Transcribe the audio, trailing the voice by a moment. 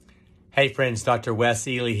Hey friends, Dr. Wes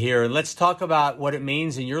Ely here, and let's talk about what it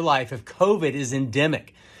means in your life if COVID is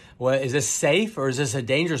endemic. Well, is this safe or is this a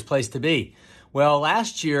dangerous place to be? Well,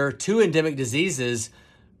 last year, 2 endemic diseases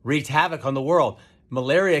wreaked havoc on the world.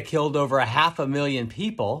 Malaria killed over 500,000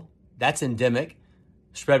 people. That's endemic,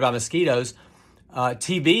 spread by mosquitoes.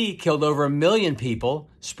 TB killed over 1 million people,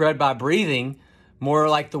 spread by breathing, more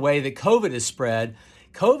like the way that COVID is spread.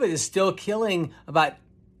 COVID is still killing about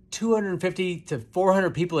 250 to 400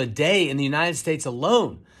 people a day in the United States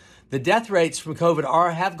alone. The death rates from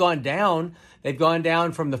COVID have gone down. They've gone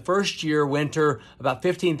down from the first year winter, about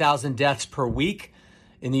 15,000 deaths per week.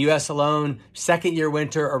 In the U.S. alone, second year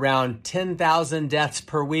winter, around 10,000 deaths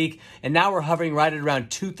per week. And now we're hovering right at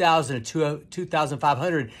around 2,000 to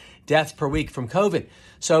 2,500 deaths per week from COVID.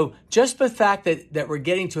 So just the fact that we're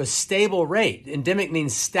getting to a stable rate, endemic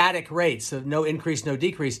means static rates, so no increase, no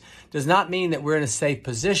decrease, does not mean that we're in a safe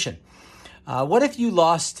position. What if you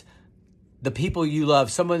lost the people you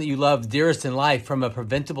love, someone that you love dearest in life from a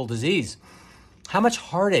preventable disease? How much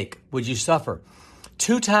heartache would you suffer?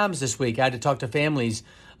 2 times this week, I had to talk to families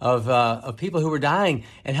of people who were dying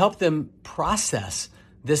and help them process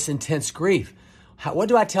this intense grief. What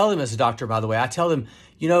do I tell them as a doctor, by the way? I tell them,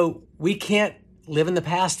 we can't live in the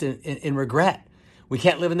past in regret. We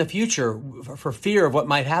can't live in the future for fear of what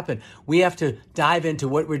might happen. We have to dive into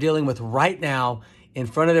what we're dealing with right now in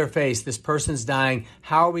front of their face. This person's dying.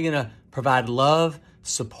 How are we going to provide love,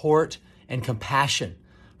 support, and compassion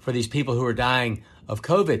for these people who are dying of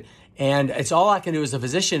COVID? And it's all I can do as a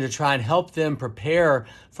physician to try and help them prepare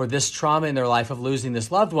for this trauma in their life of losing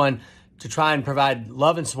this loved one, to try and provide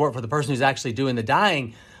love and support for the person who's actually doing the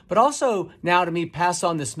dying. But also now to me, pass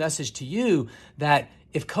on this message to you that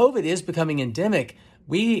if COVID is becoming endemic,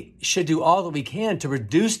 we should do all that we can to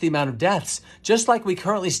reduce the amount of deaths, just like we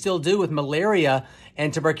currently still do with malaria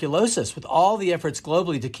and tuberculosis, with all the efforts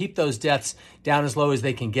globally to keep those deaths down as low as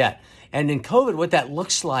they can get. And in COVID, what that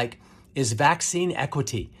looks like is vaccine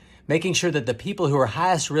equity, making sure that the people who are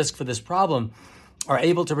highest risk for this problem are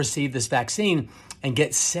able to receive this vaccine and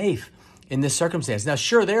get safe in this circumstance. Now,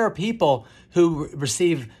 sure, there are people who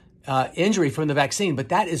receive injury from the vaccine, but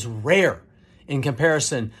that is rare in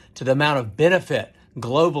comparison to the amount of benefit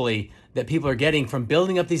globally that people are getting from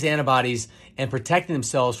building up these antibodies and protecting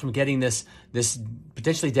themselves from getting this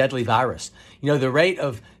potentially deadly virus. The rate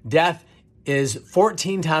of death is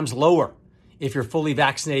 14 times lower if you're fully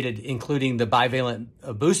vaccinated, including the bivalent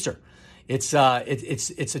booster. It's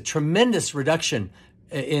a tremendous reduction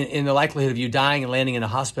in the likelihood of you dying and landing in a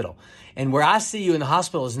hospital. And where I see you in the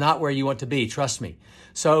hospital is not where you want to be, trust me.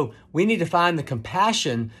 So we need to find the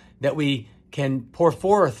compassion that we can pour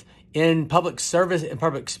forth in public service, in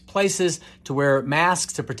public places, to wear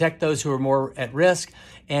masks to protect those who are more at risk,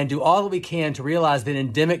 and do all that we can to realize that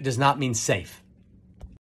endemic does not mean safe.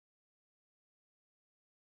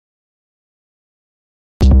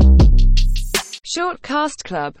 Shortcast Club.